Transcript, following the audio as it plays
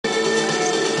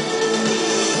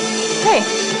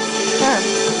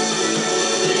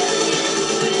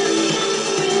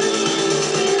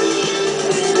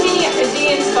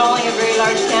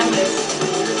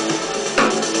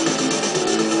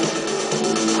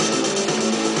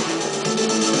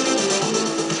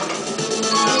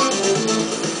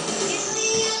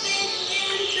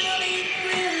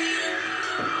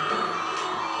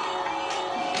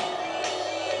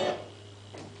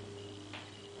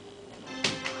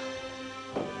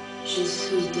Je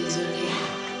suis désolée.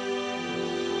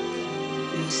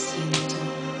 Lo siento.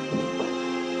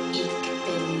 Ich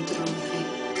bin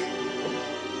traurig.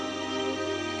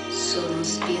 Sono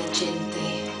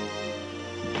spiacente.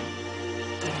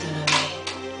 Perdóname.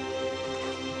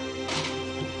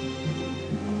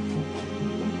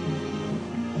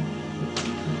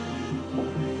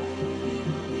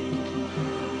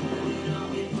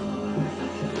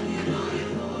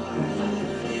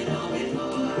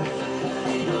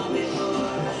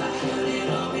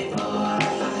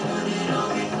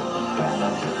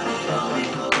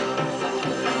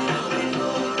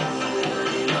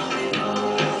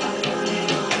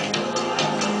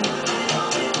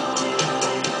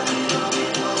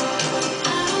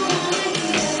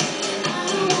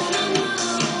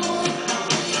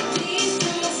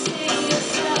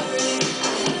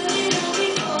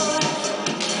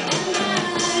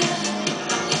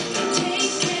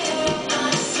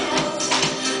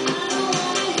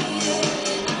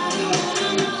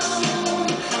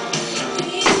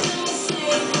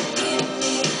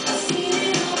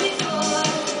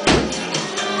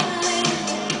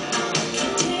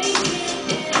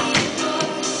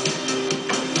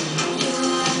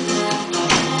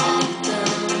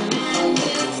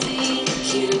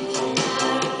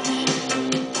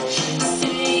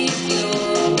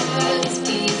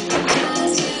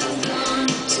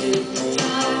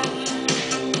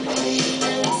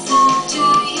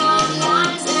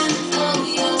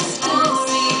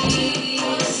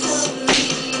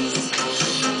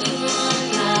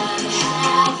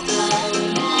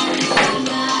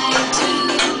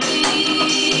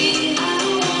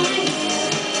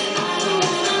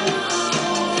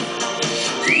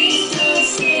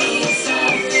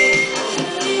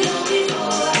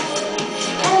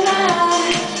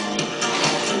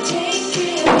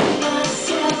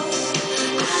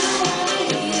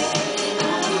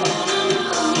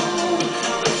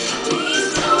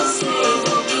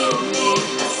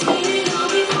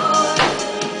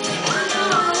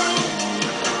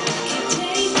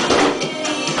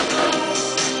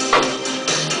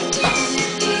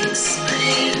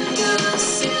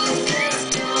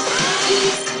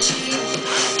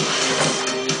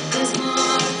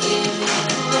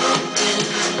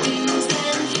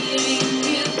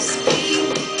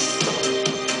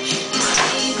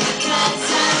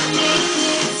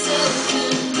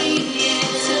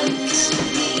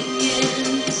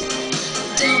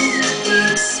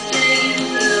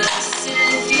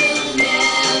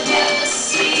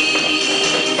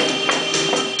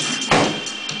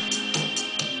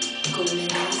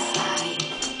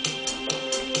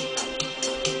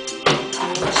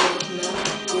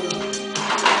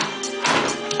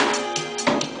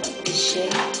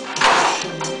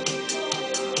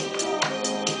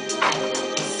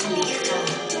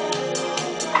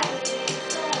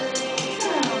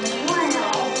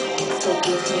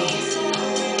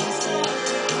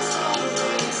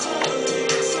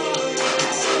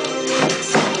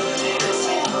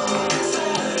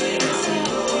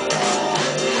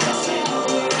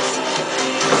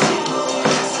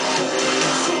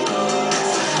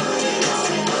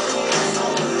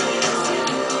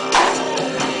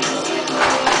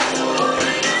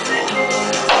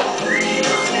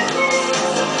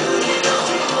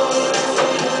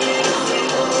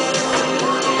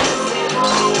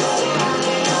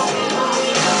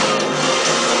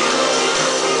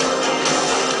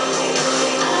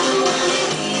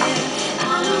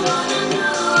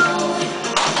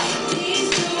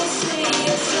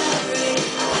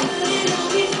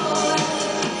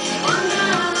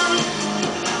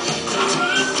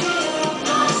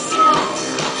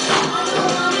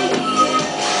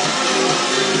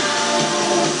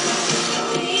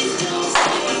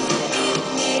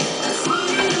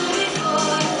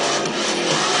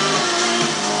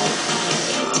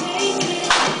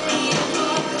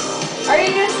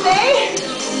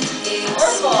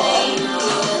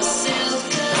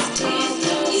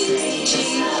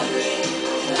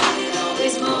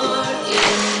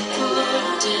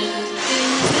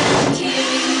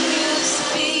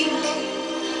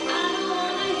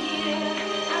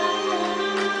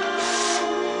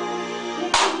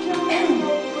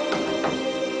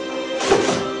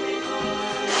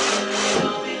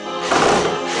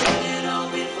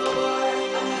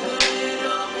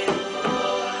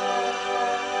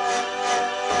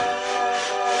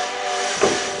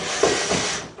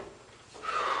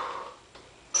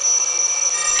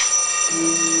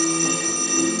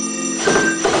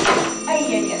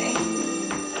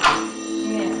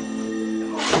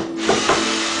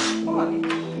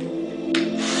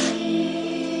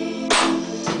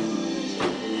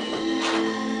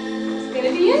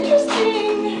 be interesting.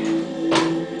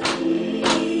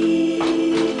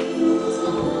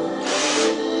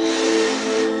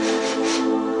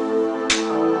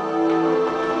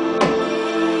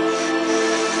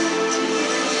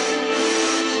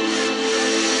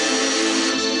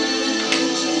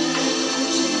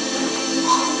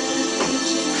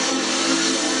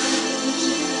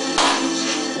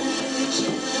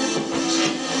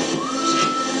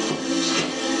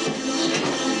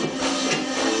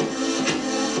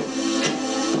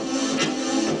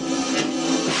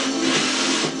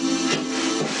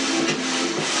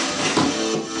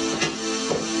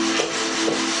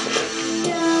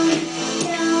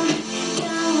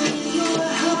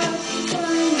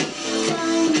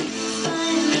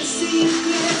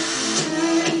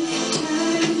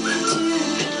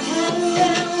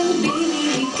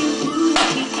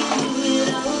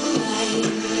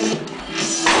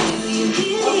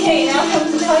 Okay, now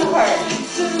comes the fun part.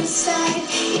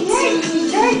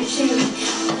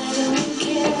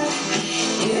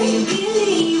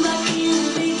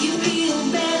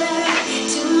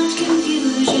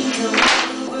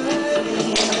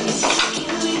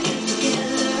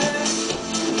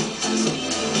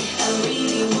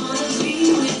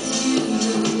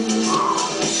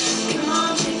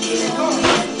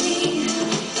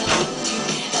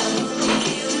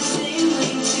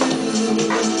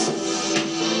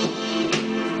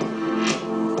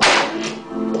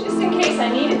 I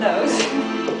needed those.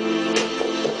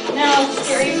 Now, the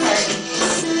scary part.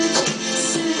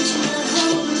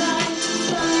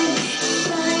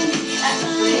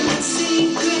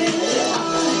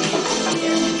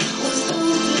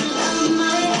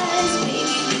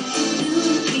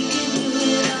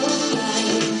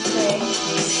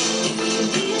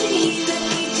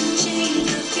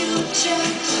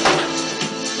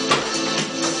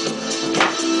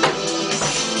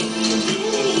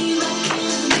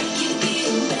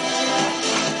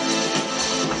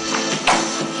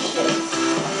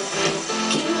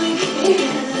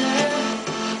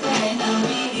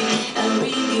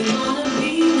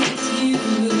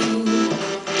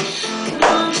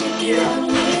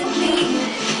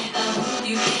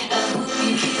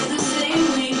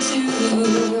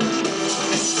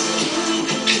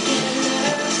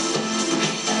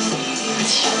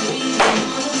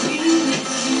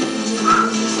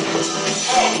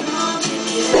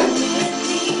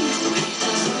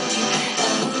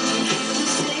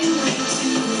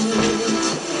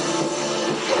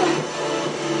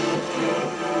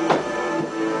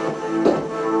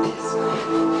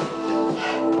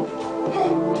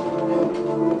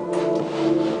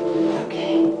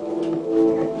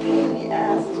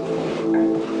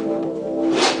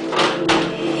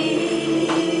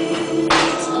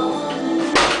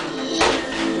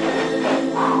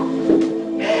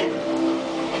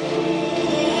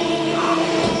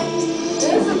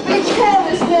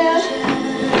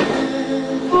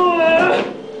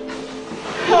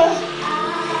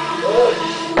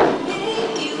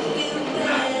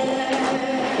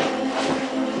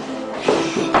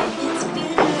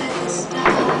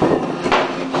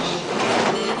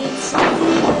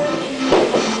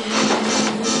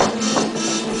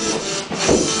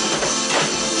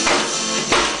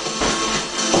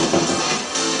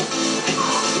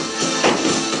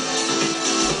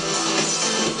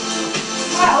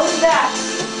 That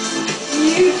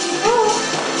beautiful.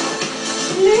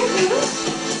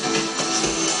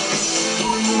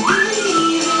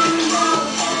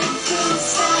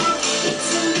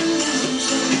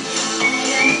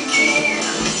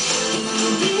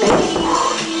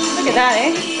 Look at that,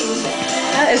 eh?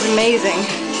 That is amazing.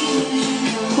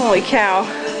 Holy cow.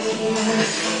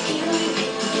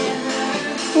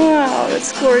 Wow,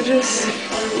 that's gorgeous.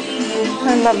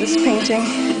 I love this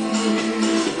painting.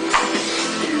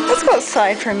 Let's go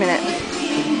outside for a minute,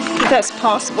 if that's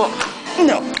possible.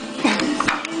 No.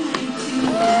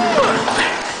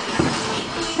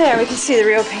 There, we can see the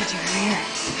real painting from here.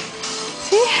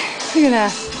 See? Look at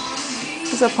that.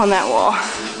 It's up on that wall.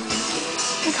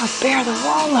 Look how bare the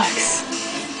wall looks.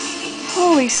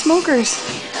 Holy smokers.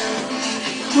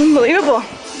 Unbelievable.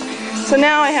 So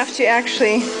now I have to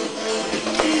actually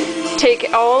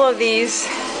take all of these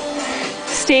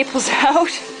staples out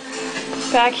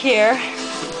back here,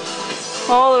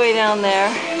 all the way down there,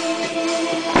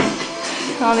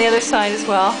 on the other side as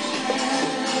well,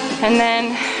 and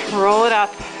then roll it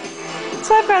up.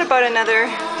 So I've got about another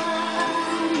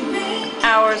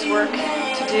hour's work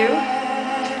to do,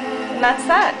 and that's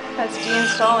that. That's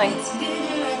de-installing.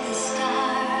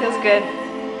 Feels good.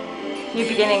 New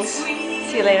beginnings.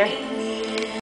 See you later.